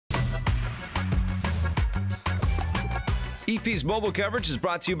EP's mobile coverage is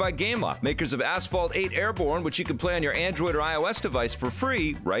brought to you by Gameloft, makers of Asphalt 8 Airborne, which you can play on your Android or iOS device for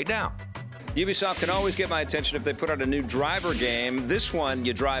free right now. Ubisoft can always get my attention if they put out a new driver game. This one,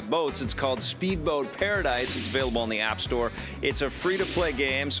 you drive boats. It's called Speedboat Paradise. It's available in the App Store. It's a free-to-play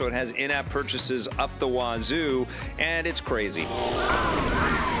game, so it has in-app purchases up the wazoo, and it's crazy.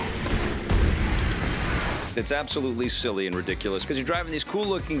 It's absolutely silly and ridiculous because you're driving these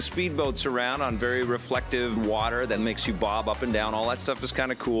cool-looking speedboats around on very reflective water that makes you bob up and down. All that stuff is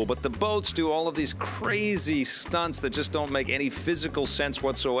kind of cool, but the boats do all of these crazy stunts that just don't make any physical sense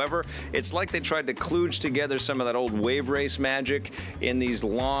whatsoever. It's like they tried to kludge together some of that old wave race magic in these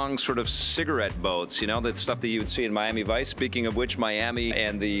long sort of cigarette boats, you know, that stuff that you would see in Miami Vice. Speaking of which, Miami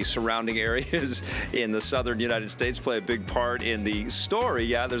and the surrounding areas in the southern United States play a big part in the story.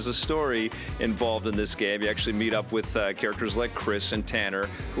 Yeah, there's a story involved in this game. You actually meet up with characters like Chris and Tanner,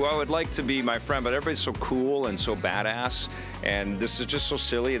 who I would like to be my friend, but everybody's so cool and so badass, and this is just so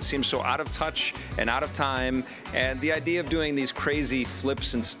silly. It seems so out of touch and out of time, and the idea of doing these crazy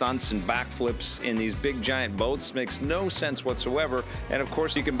flips and stunts and backflips in these big giant boats makes no sense whatsoever. And of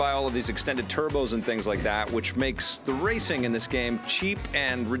course, you can buy all of these extended turbos and things like that, which makes the racing in this game cheap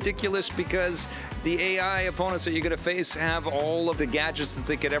and ridiculous because the AI opponents that you're going to face have all of the gadgets that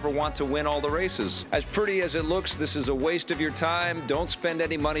they could ever want to win all the races. As pretty as it looks, this is a waste of your time. Don't spend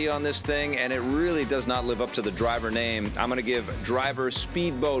any money on this thing, and it really does not live up to the driver name. I'm going to give Driver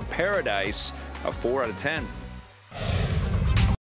Speedboat Paradise a 4 out of 10.